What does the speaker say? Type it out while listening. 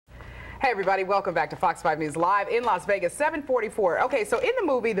Hey everybody, welcome back to Fox 5 News Live in Las Vegas, 7:44. Okay, so in the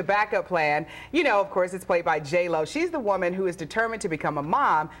movie, The Backup Plan, you know, of course, it's played by J-Lo. She's the woman who is determined to become a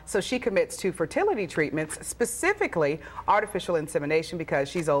mom, so she commits to fertility treatments, specifically artificial insemination, because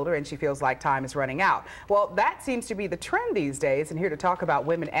she's older and she feels like time is running out. Well, that seems to be the trend these days, and here to talk about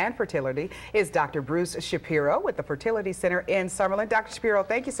women and fertility is Dr. Bruce Shapiro with the Fertility Center in Summerlin. Dr. Shapiro,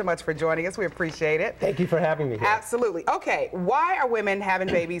 thank you so much for joining us. We appreciate it. Thank you for having me here. Absolutely. Okay, why are women having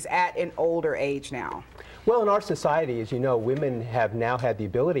babies at an older age now? Well, in our society, as you know, women have now had the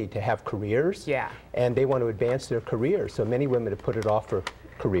ability to have careers. Yeah. And they want to advance their careers. So many women have put it off for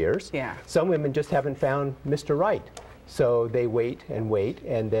careers. Yeah. Some women just haven't found Mr. Right. So they wait,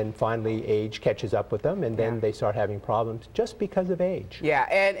 and then finally age catches up with them, and then they start having problems just because of age. Yeah,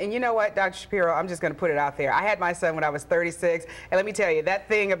 and you know what, Dr. Shapiro, I'm just going to put it out there. I had my son when I was 36, and let me tell you, that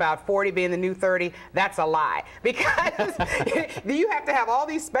thing about 40 being the new 30, that's a lie. Because you have to have all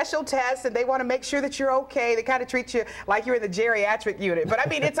these special tests, and they want to make sure that you're okay. They kind of treat you like you're in the geriatric unit. But I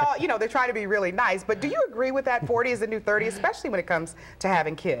mean, it's all, you know, they're trying to be really nice. But do you agree with that 40 is the new 30, especially when it comes to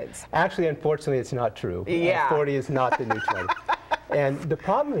having kids? Actually, unfortunately, it's not true. Yeah. 40 is not the new 20. And the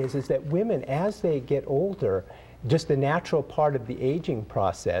problem is that women, as they get older, just the natural part of the aging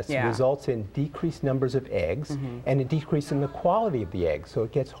process results in decreased numbers of eggs and a decrease in the quality of the eggs. So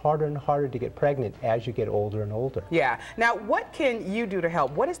it gets harder and harder to get pregnant as you get older and older. Yeah. Now, what can you do to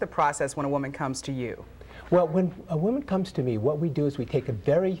help? What is the process when a woman comes to you? Well, when a woman comes to me, what we do is we take a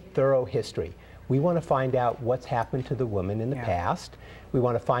very thorough history. We want to find out what's happened to the woman in the past. We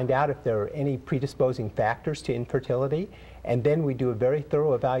want to find out if there are any predisposing factors to infertility. And then we do a very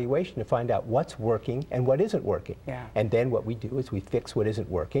thorough evaluation to find out what's working and what isn't working. Yeah. And then what we do is we fix what isn't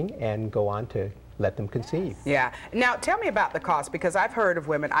working and go on to let them conceive. Yeah. Now, tell me about the cost, because I've heard of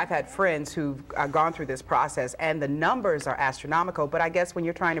women, I've had friends who've gone through this process, and the numbers are astronomical, but I guess when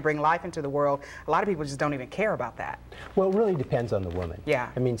you're trying to bring life into the world, a lot of people just don't even care about that. Well, it really depends on the woman. Yeah.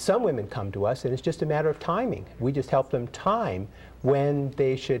 I mean, some women come to us, and it's just a matter of timing. We just help them time when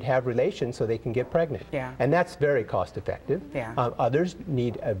they should have relations so they can get pregnant. Yeah. And that's very cost effective. Yeah. Others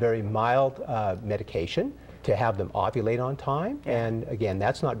need a very mild medication to have them ovulate on time, and again,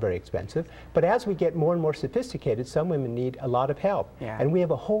 that's not very expensive. But as we get more and more sophisticated, some women need a lot of help. And we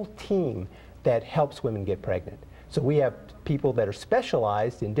have a whole team that helps women get pregnant. So we have people that are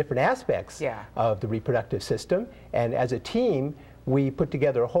specialized in different aspects of the reproductive system, and as a team, we put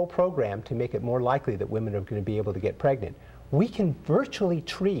together a whole program to make it more likely that women are going to be able to get pregnant. We can virtually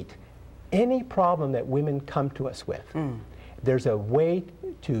treat any problem that women come to us with. There's a way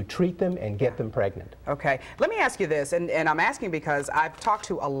to treat them and get them pregnant. Okay. Let me ask you this, and I'm asking because I've talked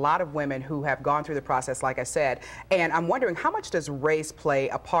to a lot of women who have gone through the process, like I said, and I'm wondering how much does race play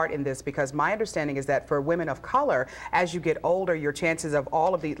a part in this, because my understanding is that for women of color, as you get older, your chances of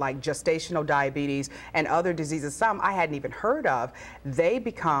all of the like gestational diabetes and other diseases, some I hadn't even heard of, they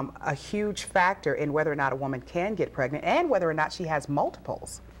become a huge factor in whether or not a woman can get pregnant and whether or not she has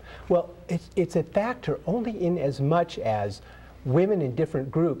multiples. Well, it's a factor only in as much as women in different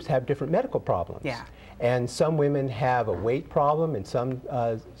groups have different medical problems. Yeah. And some women have a weight problem in some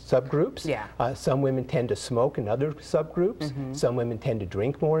subgroups. Yeah. Some women tend to smoke in other subgroups. Some women tend to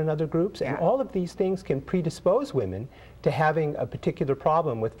drink more in other groups. And all of these things can predispose women to having a particular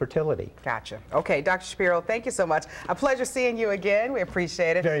problem with fertility. Gotcha. Okay, Dr. Shapiro, thank you so much. A pleasure seeing you again. We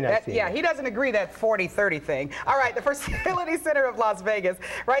appreciate it. Very nice. Yeah, he doesn't agree that 40-30 thing. All right, the Fertility Center of Las Vegas,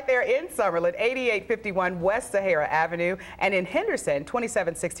 right there in Summerlin, 8851 West Sahara Avenue, and in Henderson,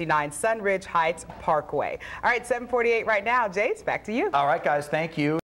 2769 Sunridge Heights Parkway. All right, 7:48 right now. Jace, back to you. All right, guys, thank you.